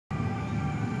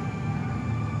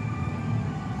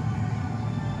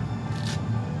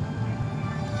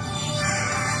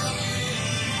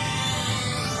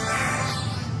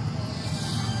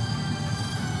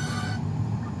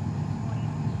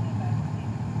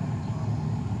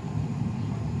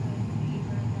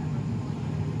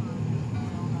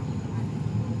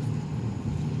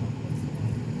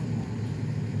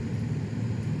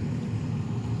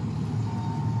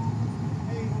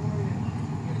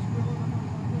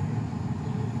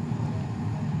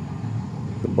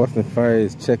The Boston Fire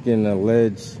is checking a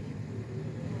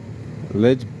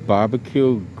alleged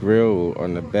barbecue grill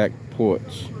on the back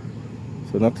porch.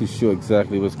 So not too sure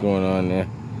exactly what's going on there.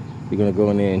 We're gonna go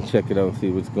in there and check it out and see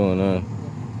what's going on.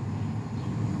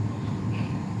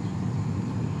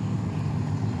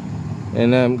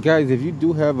 And guys, if you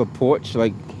do have a porch,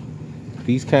 like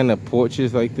these kind of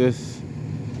porches like this,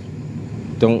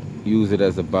 don't use it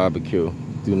as a barbecue.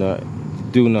 Do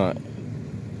not.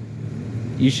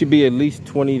 You should be at least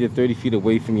 20 to 30 feet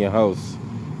away from your house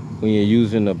when you're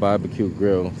using a barbecue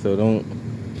grill. So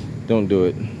don't do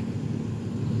it.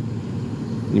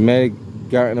 You may have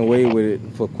gotten away with it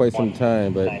for quite some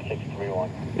time, but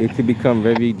it could become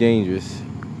very dangerous.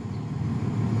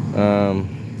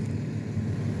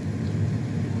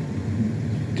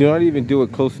 Do not even do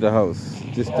it close to the house.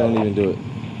 Just don't even do it.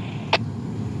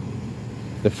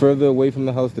 The further away from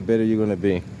the house, the better you're gonna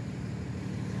be.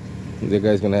 The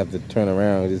guy's gonna have to turn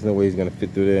around. There's no way he's gonna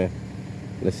fit through there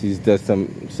unless he does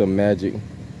some magic.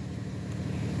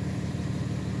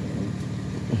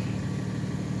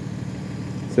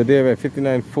 So they're at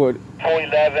 59 Fort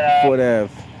Ave.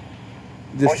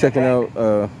 Just checking out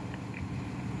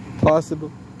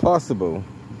possible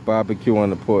barbecue on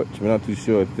the porch. We're not too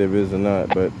sure if there is or not,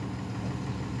 but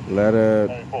a lot of,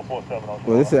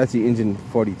 well, this is actually engine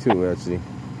 42 actually.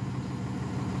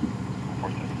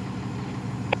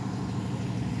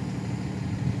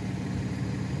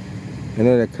 I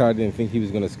know that car didn't think he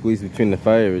was going to squeeze between the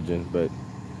fire engine, but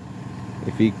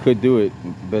if he could do it,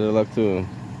 better luck to him.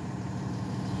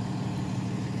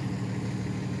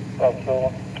 Got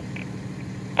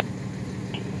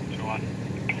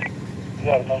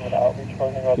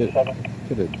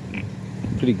a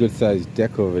pretty good sized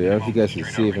deck over there. I don't know if you guys can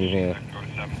see it from here.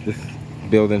 This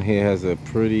building here has a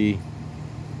pretty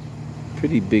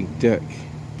big deck.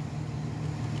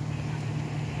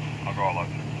 I'll go all up.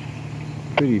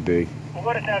 Pretty big. We'll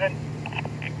go to 7.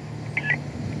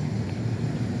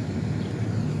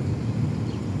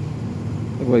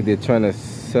 Look like they're trying to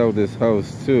sell this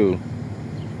house too.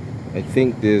 I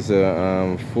think there's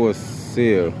a for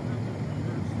sale.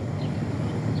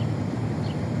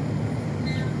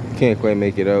 Can't quite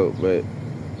make it out, but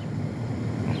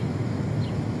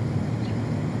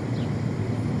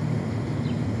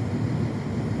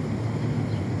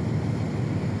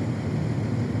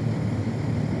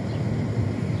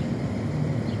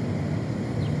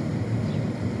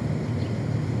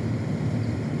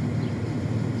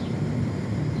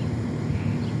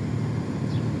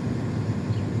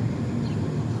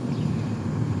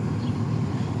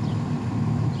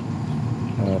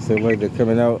so like they're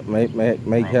coming out, might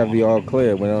have the all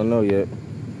clear. We don't know yet.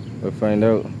 We'll find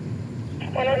out.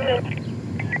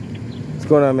 What's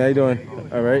going on, man? How you doing?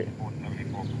 All right.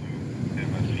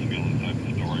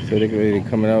 So they're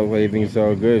coming out like everything's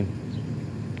all good.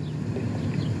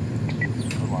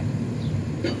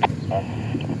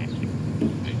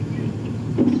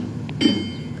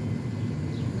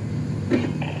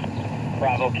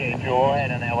 Bravo K4,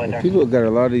 head on that way there. People got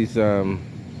a lot of these.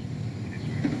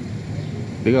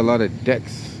 They got a lot of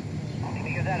decks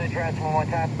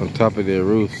on top of their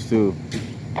roofs too.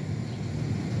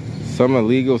 Some are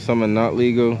legal, some are not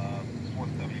legal,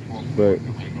 but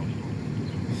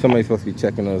somebody's supposed to be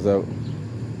checking those out.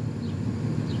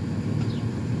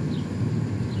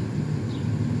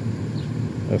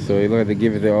 And so they look like they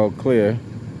give it the all clear.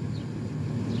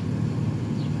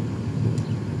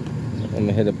 I'm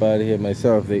gonna head up out of here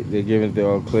myself. They're giving it the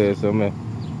all clear, so I'm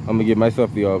gonna give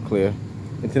myself the all clear.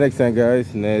 Until next time,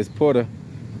 guys, and there's Porter.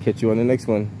 Catch you on the next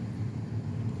one.